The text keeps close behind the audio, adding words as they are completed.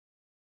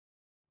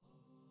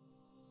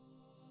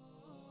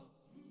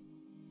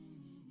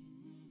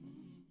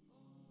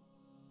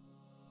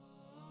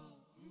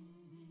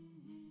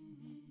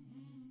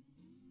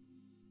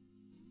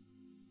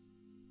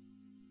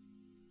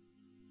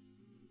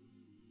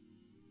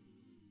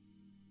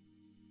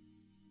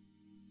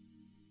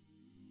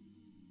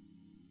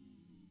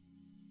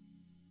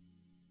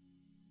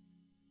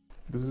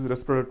This is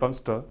Risperdal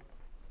Consta,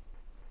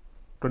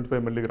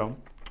 25 milligram.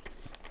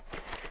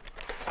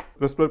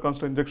 Risperdal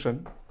Consta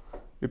injection.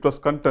 It was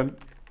content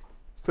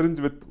syringe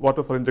with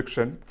water for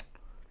injection,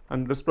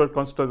 and Risperdal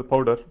Consta the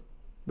powder,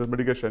 the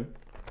medication.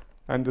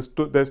 And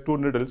there's two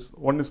needles.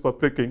 One is for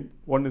pricking,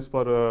 one is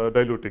for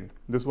diluting.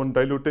 This one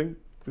diluting,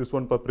 this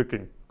one for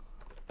pricking.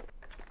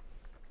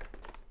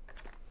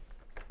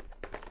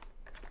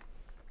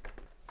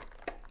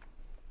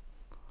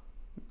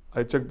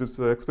 I checked this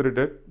expiry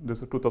date.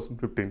 This is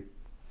 2015.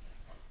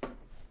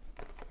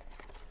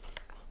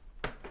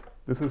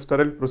 This is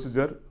sterile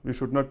procedure. We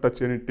should not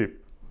touch any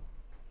tip.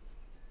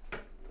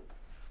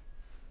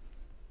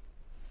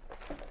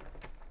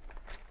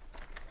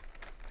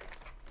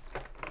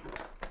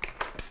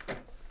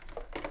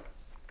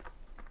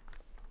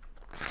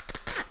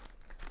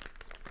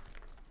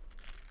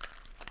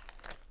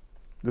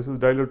 This is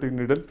diluting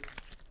needle.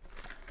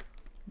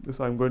 This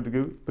I am going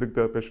to prick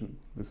the patient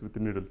this with the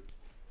needle.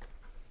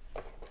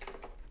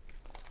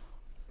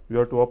 You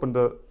have to open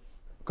the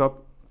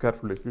cup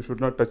carefully. You should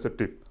not touch the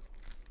tip.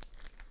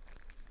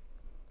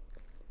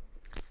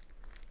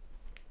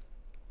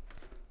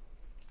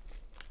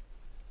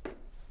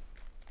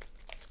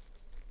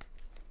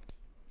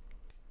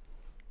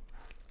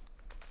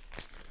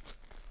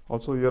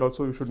 Also here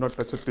also you should not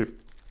touch the tip.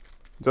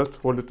 Just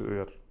hold it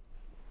here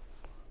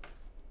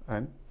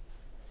and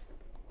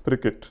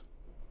prick it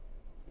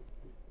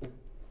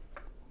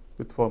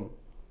with foam.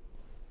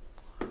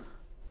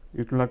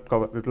 It will not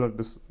cover, it will not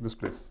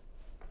displace.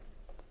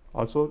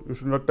 Also you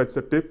should not touch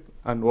the tip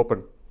and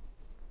open,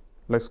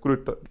 like screw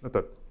it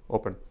method,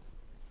 open.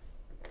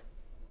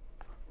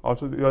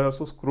 Also you have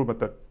also screw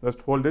method,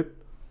 just hold it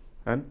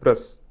and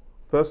press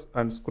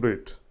and screw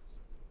it.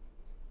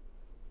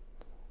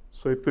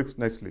 So it fixed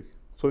nicely.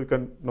 So you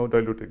can now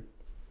diluting.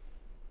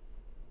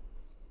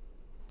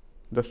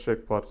 Just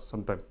shake for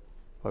some time,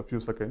 for a few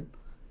seconds.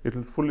 It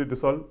will fully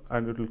dissolve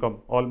and it will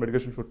come. All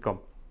medication should come.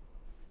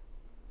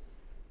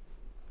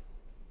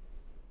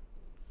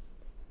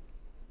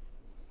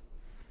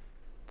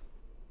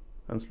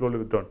 And slowly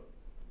withdrawn.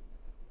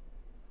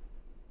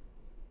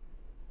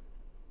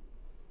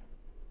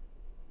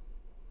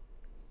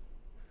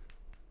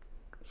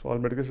 So all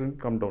medication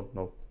come down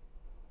now.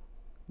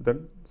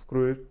 Then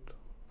screw it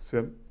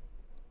same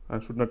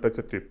and should not touch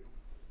the tip.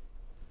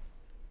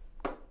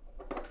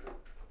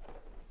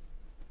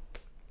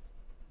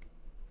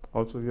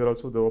 Also here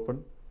also they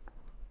open.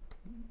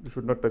 You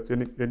should not touch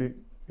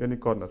any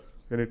corner,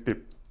 any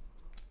tip.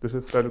 This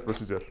is sterile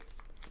procedure.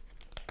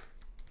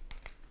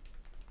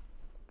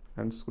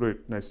 And screw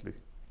it nicely.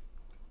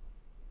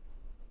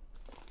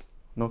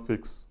 Now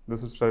fix.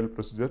 This is sterile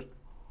procedure.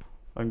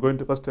 I am going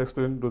to first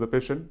explain to the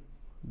patient,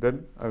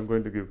 then I am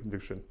going to give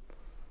injection.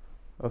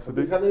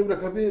 صديق هذا إبرة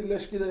كبير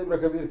ليش كذا إبرة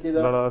كبير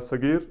كذا؟ لا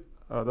صغير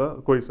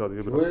هذا كويس هذا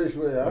إبرة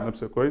شوي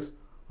نفسه كويس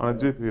أنا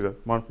أجيب هنا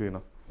ما في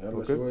هنا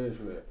يلا شوي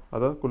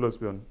هذا كله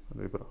سبيون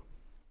الإبرة